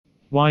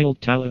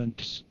Wild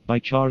Talents, by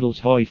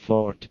Charles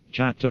Hoyfort,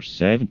 Chapter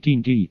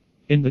 17d.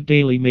 In the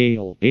Daily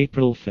Mail,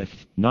 April 5,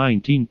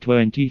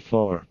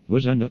 1924,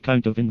 was an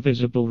account of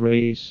invisible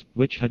rays,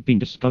 which had been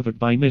discovered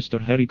by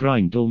Mr. Harry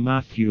Grindell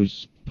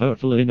Matthews,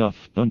 powerful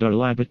enough, under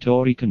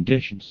laboratory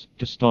conditions,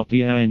 to stop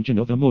the engine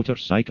of a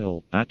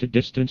motorcycle, at a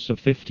distance of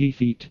 50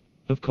 feet.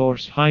 Of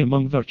course, high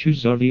among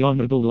virtues are the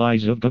honorable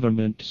lies of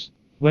governments.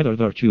 Whether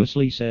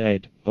virtuously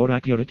said, or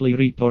accurately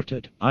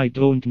reported, I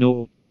don't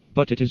know.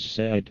 But it is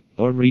said,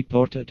 or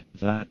reported,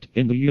 that,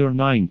 in the year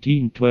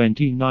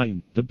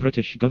 1929, the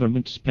British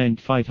government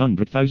spent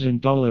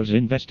 $500,000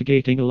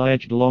 investigating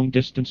alleged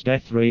long-distance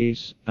death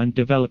rays, and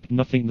developed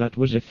nothing that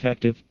was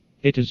effective.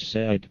 It is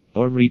said,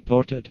 or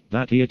reported,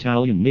 that the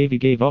Italian Navy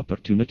gave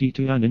opportunity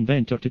to an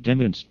inventor to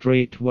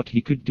demonstrate what he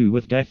could do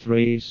with death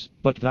rays,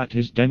 but that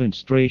his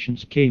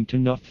demonstrations came to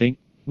nothing.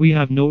 We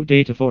have no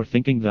data for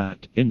thinking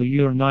that, in the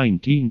year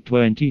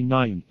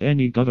 1929,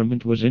 any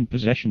government was in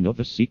possession of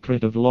the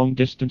secret of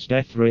long-distance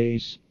death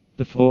rays.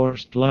 The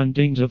forced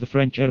landings of the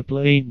French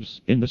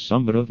airplanes, in the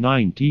summer of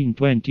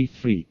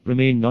 1923,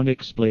 remain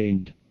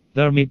unexplained.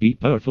 There may be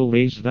powerful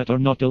rays that are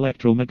not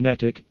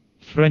electromagnetic.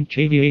 French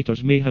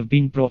aviators may have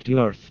been brought to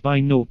Earth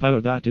by no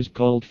power that is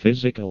called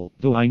physical,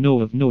 though I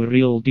know of no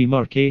real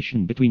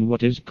demarcation between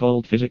what is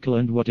called physical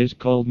and what is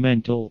called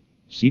mental.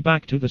 See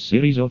back to the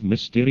series of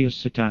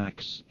mysterious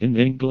attacks in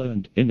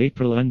England in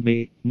April and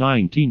May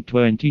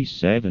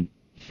 1927.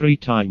 3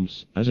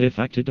 times, as if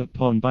acted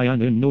upon by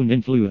an unknown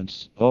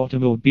influence,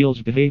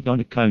 automobiles behaved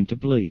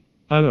unaccountably.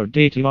 Our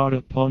data are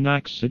upon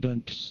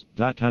accidents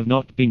that have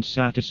not been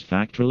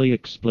satisfactorily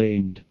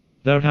explained.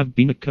 There have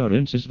been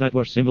occurrences that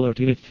were similar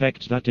to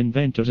effects that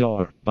inventors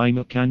are, by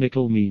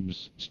mechanical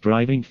means,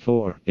 striving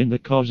for in the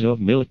cause of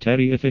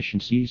military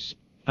efficiencies.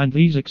 And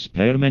these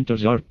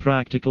experimenters are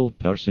practical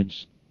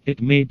persons. It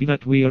may be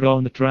that we are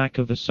on the track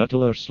of the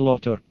subtler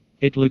slaughter.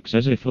 It looks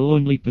as if a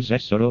lonely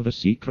possessor of a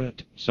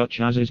secret, such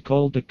as is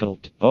called a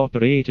cult,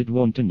 operated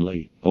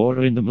wantonly,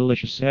 or in the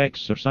malicious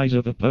exercise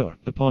of a power,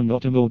 upon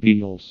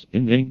automobiles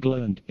in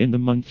England in the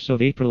months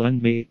of April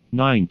and May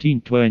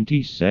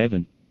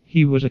 1927.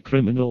 He was a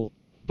criminal.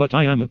 But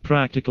I am a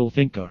practical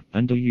thinker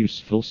and a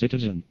useful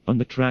citizen, on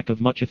the track of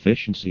much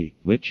efficiency,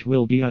 which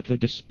will be at the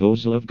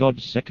disposal of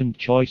God's second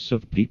choice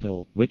of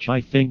people, which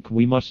I think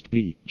we must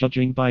be,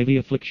 judging by the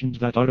afflictions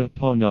that are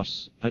upon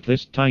us, at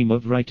this time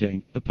of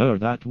writing, a power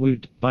that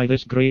would, by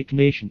this great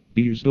nation,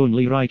 be used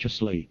only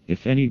righteously,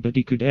 if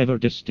anybody could ever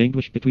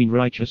distinguish between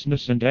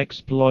righteousness and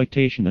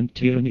exploitation and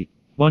tyranny.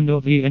 One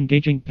of the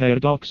engaging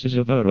paradoxes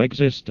of our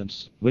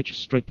existence, which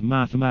strip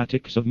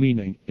mathematics of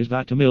meaning, is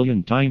that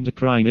 1,000,000 times a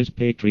crime is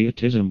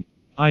patriotism.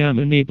 I am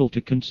unable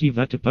to conceive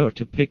that a power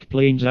to pick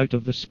planes out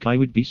of the sky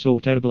would be so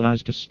terrible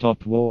as to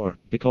stop war,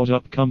 because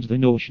up comes the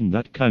notion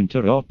that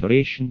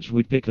counter-operations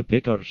would pick the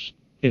pickers.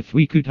 If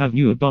we could have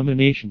new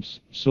abominations,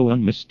 so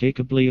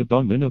unmistakably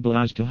abominable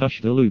as to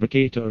hush the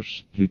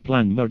lubricators, who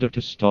plan murder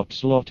to stop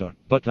slaughter,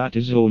 but that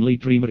is only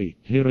dreamery,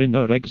 here in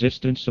our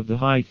existence of the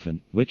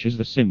hyphen, which is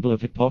the symbol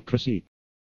of hypocrisy.